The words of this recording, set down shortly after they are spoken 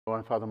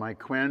I'm Father Mike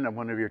Quinn. I'm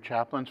one of your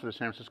chaplains for the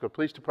San Francisco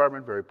Police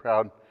Department. Very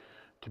proud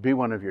to be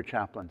one of your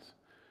chaplains.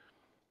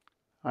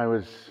 I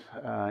was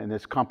in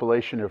this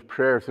compilation of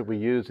prayers that we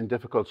use in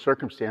difficult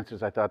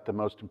circumstances. I thought the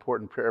most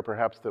important prayer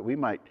perhaps that we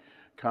might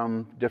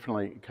come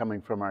differently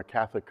coming from our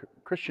Catholic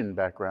Christian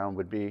background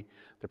would be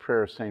the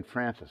prayer of St.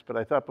 Francis. But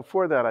I thought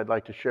before that I'd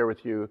like to share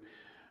with you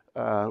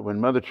when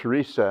Mother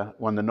Teresa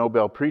won the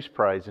Nobel Peace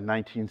Prize in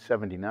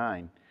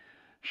 1979.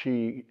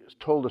 She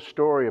told a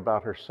story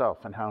about herself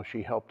and how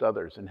she helped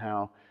others and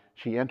how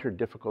she entered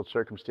difficult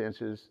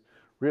circumstances,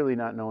 really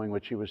not knowing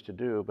what she was to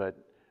do, but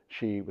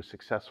she was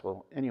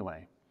successful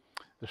anyway.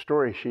 The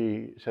story,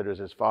 she said,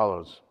 is as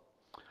follows.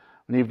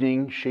 One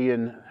evening, she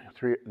and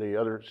the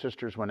other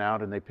sisters went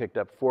out and they picked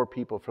up 4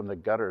 people from the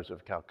gutters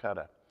of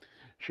Calcutta.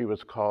 She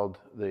was called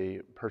the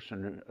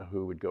person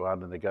who would go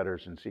out in the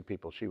gutters and see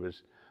people. She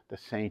was the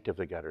saint of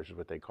the gutters, is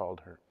what they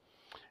called her.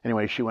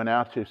 Anyway, she went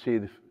out to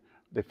see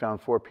they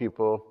found 4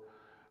 people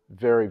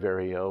very,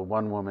 very ill,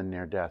 1 woman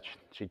near death.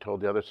 She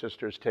told the other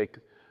sisters, take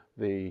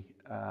the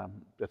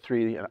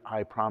 3, and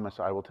I promise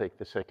I will take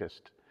the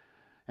sickest.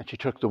 And she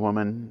took the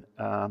woman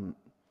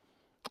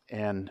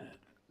and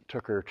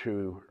took her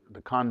to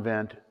the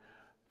convent,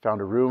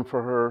 found a room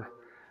for her,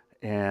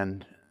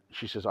 and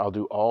she says, I'll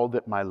do all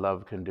that my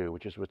love can do,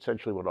 which is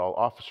essentially what all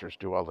officers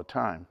do all the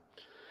time.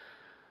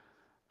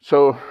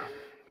 So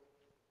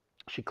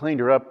she cleaned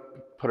her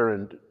up, put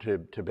her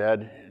to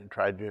bed, and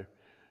tried to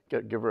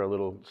give her a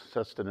little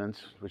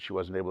sustenance, which she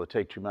wasn't able to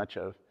take too much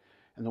of.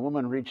 And the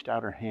woman reached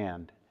out her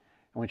hand.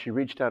 And when she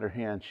reached out her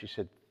hand, she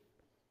said,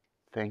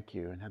 thank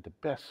you, and had the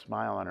best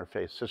smile on her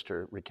face.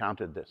 Sister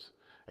recounted this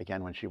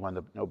again when she won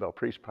the Nobel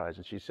Peace Prize.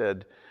 And she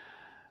said,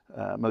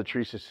 Mother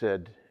Teresa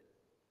said,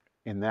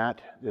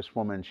 this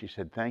woman, she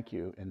said, thank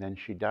you, and then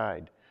she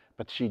died.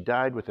 But she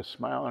died with a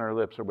smile on her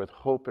lips or with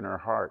hope in her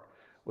heart,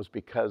 was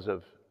because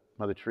of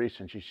Mother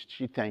Teresa. And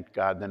she thanked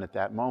God then at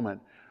that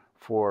moment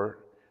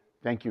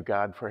thank you,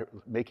 God, for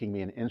making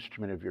me an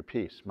instrument of your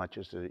peace, much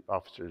as the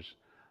officers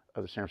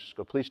of the San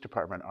Francisco Police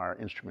Department are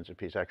instruments of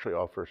peace. Actually,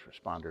 all first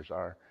responders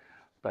are,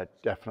 but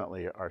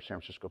definitely our San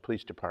Francisco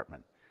Police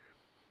Department.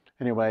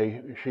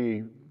 Anyway,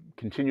 she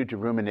continued to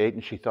ruminate,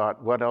 and she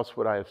thought, what else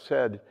would I have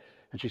said?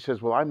 And she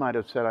says, well, I might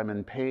have said I'm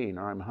in pain,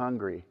 or I'm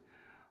hungry,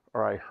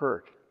 or I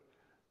hurt.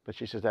 But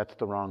she says, that's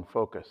the wrong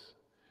focus.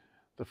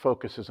 The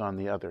focus is on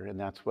the other, and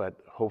that's what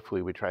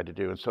hopefully we try to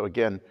do. And so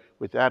again,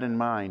 with that in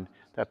mind,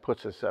 that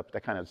puts us up,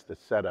 that kind of is the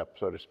setup,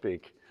 so to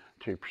speak,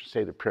 to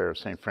say the prayer of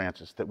St.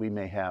 Francis, that we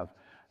may have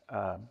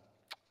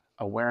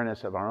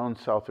awareness of our own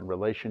self in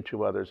relation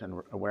to others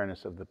and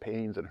awareness of the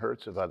pains and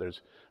hurts of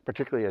others,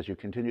 particularly as you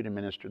continue to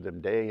minister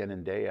them day in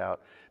and day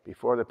out,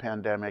 before the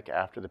pandemic,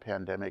 after the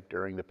pandemic,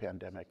 during the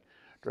pandemic,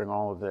 during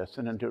all of this,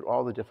 and into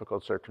all the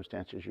difficult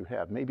circumstances you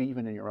have, maybe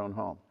even in your own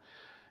home.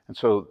 And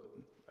so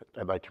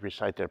I'd like to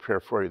recite that prayer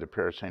for you, the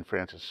prayer of St.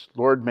 Francis.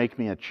 Lord, make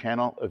me a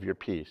channel of your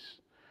peace.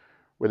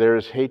 Where there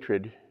is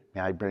hatred, may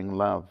I bring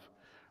love.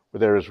 Where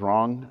there is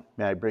wrong,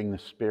 may I bring the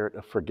spirit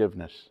of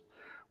forgiveness.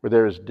 Where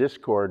there is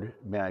discord,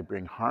 may I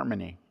bring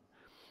harmony.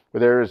 Where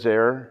there is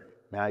error,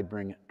 may I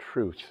bring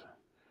truth.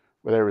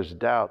 Where there is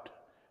doubt,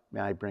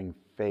 may I bring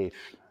faith.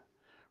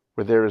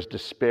 Where there is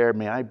despair,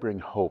 may I bring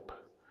hope.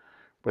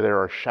 Where there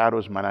are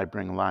shadows, may I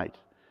bring light.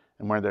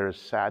 And where there is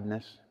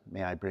sadness,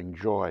 may I bring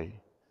joy.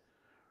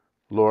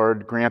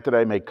 Lord, grant that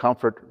I may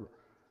comfort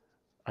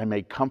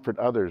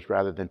others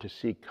rather than to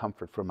seek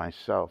comfort for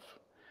myself,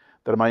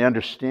 that I may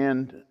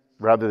understand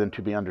rather than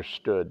to be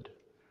understood,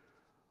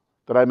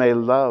 that I may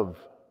love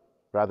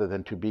rather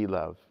than to be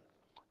loved.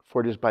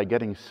 For it is by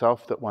getting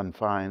self that one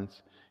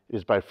finds, it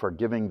is by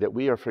forgiving that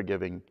we are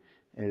forgiving,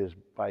 and it is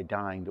by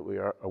dying that we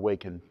are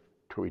awakened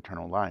to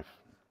eternal life.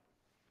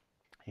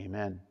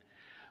 Amen.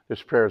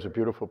 This prayer is a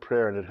beautiful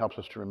prayer, and it helps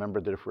us to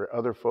remember that if we're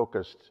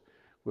other-focused,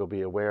 we'll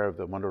be aware of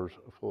the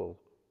wonderful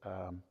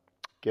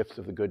gifts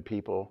of the good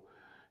people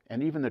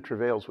and even the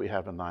travails we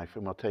have in life,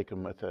 and we'll take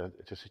them with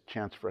just a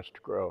chance for us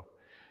to grow.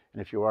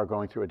 And if you are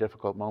going through a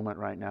difficult moment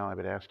right now, I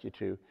would ask you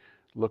to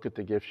look at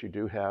the gifts you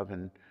do have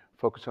and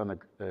focus on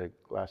the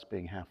glass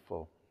being half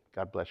full.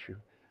 God bless you.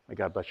 May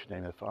God bless you in the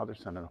name of the Father,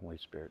 Son, and Holy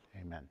Spirit.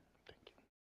 Amen.